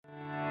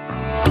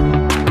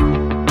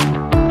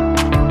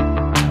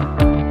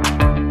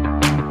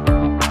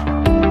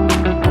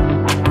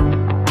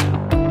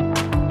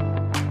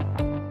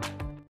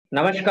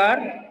नमस्कार।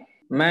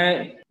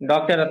 मैं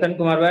doctor Ratan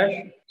Kumar Vaish,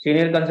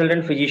 senior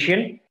consultant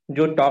physician.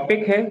 जो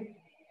टॉपिक है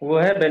वो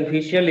है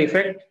beneficial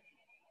effect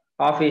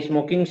of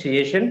smoking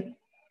cessation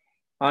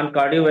on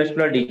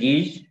cardiovascular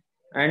disease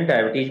and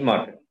diabetes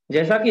mortal.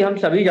 जैसा कि हम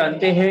सभी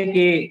जानते हैं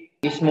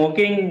कि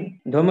स्मोकिंग,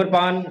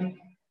 धूम्रपान,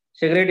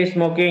 cigarette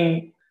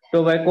smoking,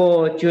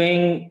 tobacco,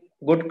 chewing,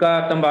 gutkha,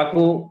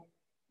 तंबाकू,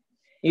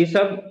 ये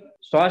सब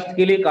स्वास्थ्य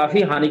के लिए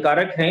काफी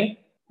हानिकारक हैं।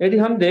 यदि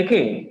हम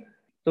देखें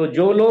तो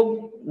जो लोग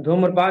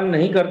धूम्रपान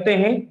नहीं करते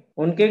हैं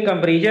उनके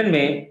कंपैरिजन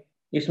में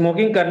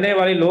स्मोकिंग करने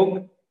वाले लोग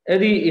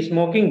यदि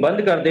स्मोकिंग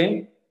बंद कर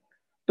दें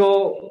तो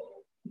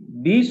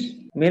 20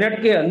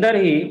 मिनट के अंदर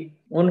ही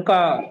उनका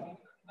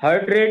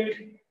heart rate,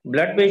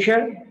 blood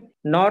pressure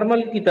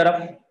normal की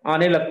तरफ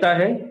आने लगता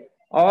है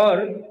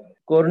और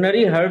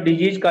कोरोनरी हार्ट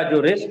डिजीज का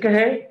जो रिस्क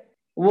है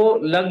वो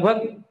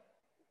लगभग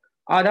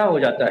आधा हो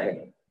जाता है।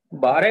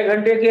 12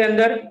 घंटे के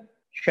अंदर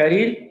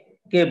शरीर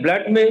के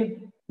ब्लड में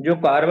जो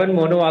कार्बन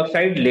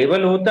मोनोऑक्साइड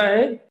लेवल होता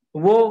है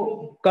वो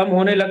कम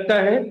होने लगता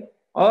है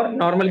और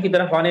नॉर्मल की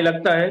तरफ आने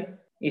लगता है।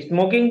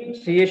 स्मोकिंग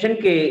सीजेशन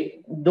के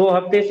 2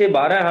 हफ्ते से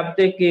 12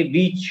 हफ्ते के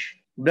बीच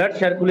ब्लड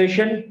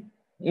सर्कुलेशन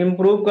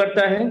इम्प्रूव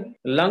करता है,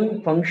 लंग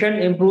फंक्शन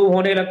इम्प्रूव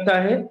होने लगता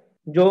है,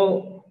 जो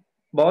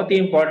बहुत ही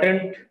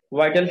इंपॉर्टेंट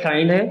वाइटल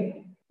साइन है।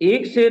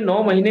 1 से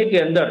 9 महीने के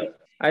अंदर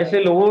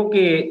ऐसे लोगों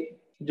के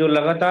जो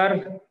लगातार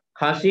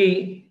खांसी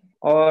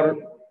और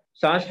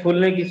सांस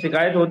फूलने की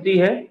शिकायत होती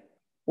है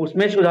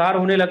उसमें सुधार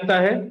होने लगता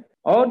है।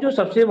 और जो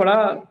सबसे बड़ा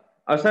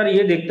असर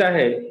ये दिखता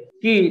है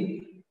कि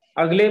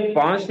अगले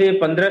 5 से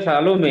 15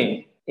 सालों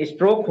में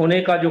स्ट्रोक होने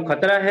का जो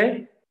खतरा है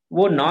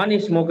वो नॉन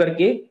स्मोकर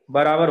के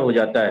बराबर हो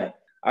जाता है।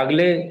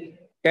 अगले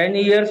 10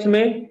 इयर्स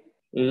में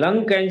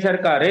लंग कैंसर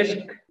का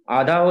रिस्क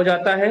आधा हो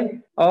जाता है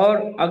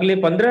और अगले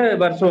 15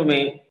 वर्षों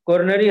में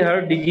कोरोनरी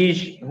हार्ट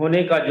डिजीज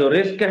होने का जो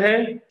रिस्क है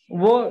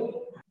वो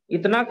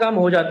इतना कम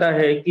हो जाता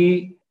है कि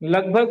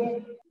लगभग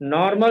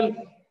नॉर्मल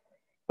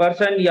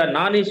पर्सन या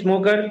नॉन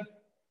स्मोकर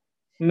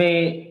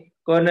में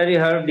कोरोनरी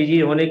हार्ट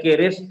डिजीज होने के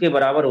रिस्क के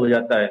बराबर हो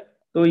जाता है।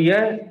 तो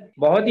यह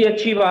बहुत ही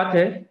अच्छी बात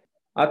है।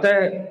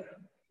 अतः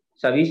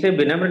सभी से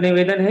विनम्र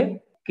निवेदन है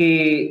कि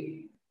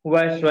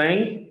वह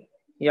स्वयं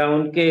या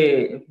उनके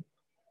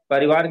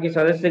परिवार के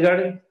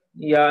सदस्यगण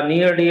या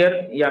नियर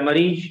डियर या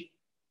मरीज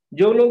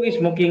जो लोग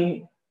स्मोकिंग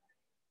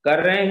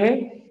कर रहे हैं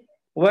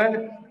वह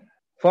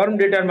फर्म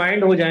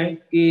डिटरमाइंड हो जाएं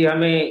कि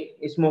हमें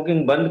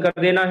स्मोकिंग बंद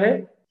कर देना है,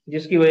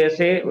 जिसकी वजह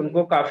से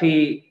उनको काफी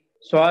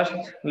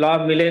स्वास्थ्य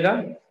लाभ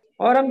मिलेगा।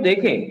 और हम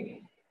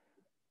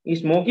देखें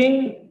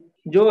स्मोकिंग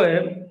जो है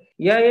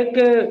यह एक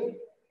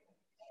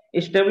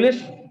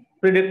एस्टेब्लिश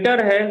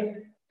प्रिडिक्टर है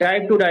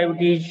टाइप 2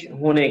 डायबिटीज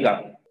होने का।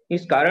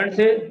 इस कारण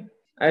से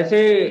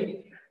ऐसे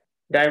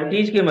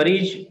डायबिटीज के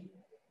मरीज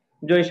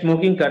जो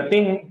स्मोकिंग करते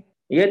हैं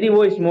यदि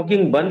वो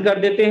स्मोकिंग बंद कर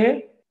देते हैं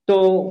तो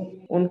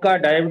उनका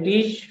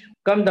डायबिटीज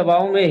कम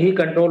दबाव में ही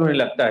कंट्रोल होने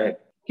लगता है,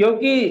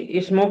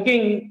 क्योंकि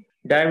स्मोकिंग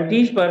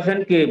डायबिटीज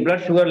पर्सन के ब्लड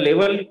शुगर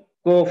लेवल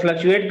को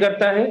फ्लक्चुएट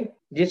करता है,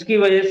 जिसकी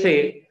वजह से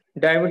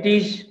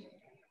डायबिटीज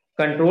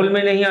कंट्रोल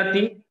में नहीं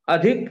आती।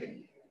 अधिक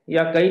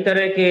या कई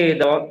तरह के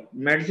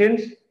मेडिसिन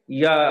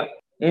या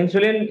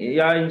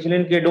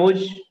इंसुलिन के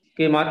डोज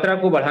की मात्रा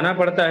को बढ़ाना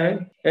पड़ता है।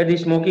 यदि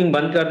स्मोकिंग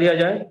बंद कर दिया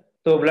जाए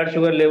तो ब्लड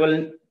शुगर लेवल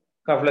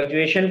का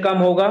फ्लक्चुएशन कम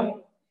होगा,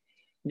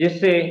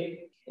 जिससे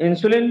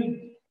इंसुलिन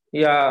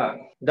या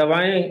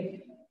दवाएं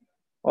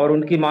और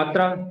उनकी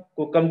मात्रा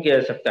को कम किया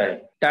जा सकता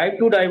है। टाइप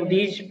 2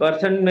 डायबिटीज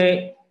पर्सन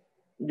में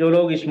जो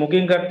लोग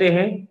स्मोकिंग करते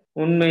हैं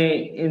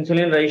उनमें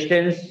इंसुलिन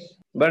रेजिस्टेंस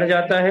बढ़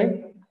जाता है,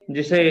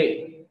 जिसे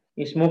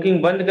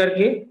स्मोकिंग बंद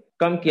करके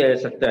कम किया जा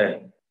सकता है।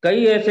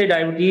 कई ऐसे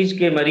डायबिटीज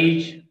के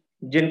मरीज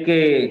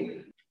जिनके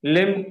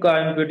लिम्ब का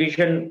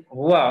एम्पुटेशन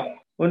हुआ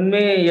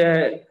उनमें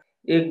यह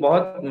एक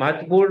बहुत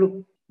महत्वपूर्ण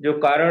जो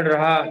कारण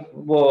रहा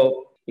वो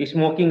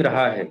स्मोकिंग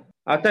रहा है।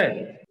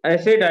 अतः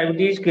ऐसे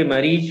डायबिटीज के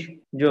मरीज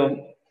जो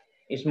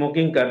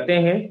स्मोकिंग करते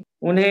हैं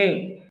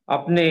उन्हें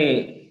अपने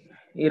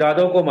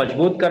इरादों को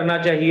मजबूत करना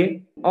चाहिए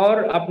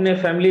और अपने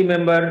फैमिली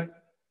मेंबर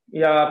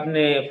या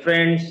अपने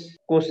फ्रेंड्स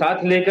को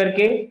साथ लेकर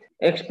के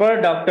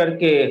एक्सपर्ट डॉक्टर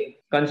के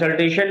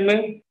कंसल्टेशन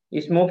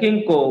में स्मोकिंग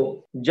को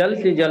जल्द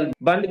से जल्द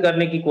बंद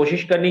करने की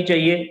कोशिश करनी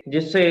चाहिए,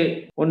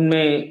 जिससे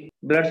उनमें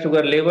ब्लड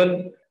शुगर लेवल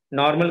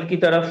नॉर्मल की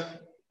तरफ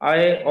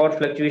आए और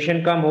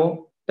फ्लक्चुएशन कम हो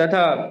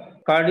तथा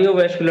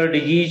कार्डियोवैस्कुलर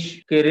डिजीज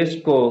के रिस्क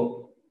को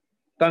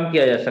कम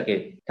किया जा सके।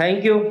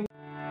 Thank you.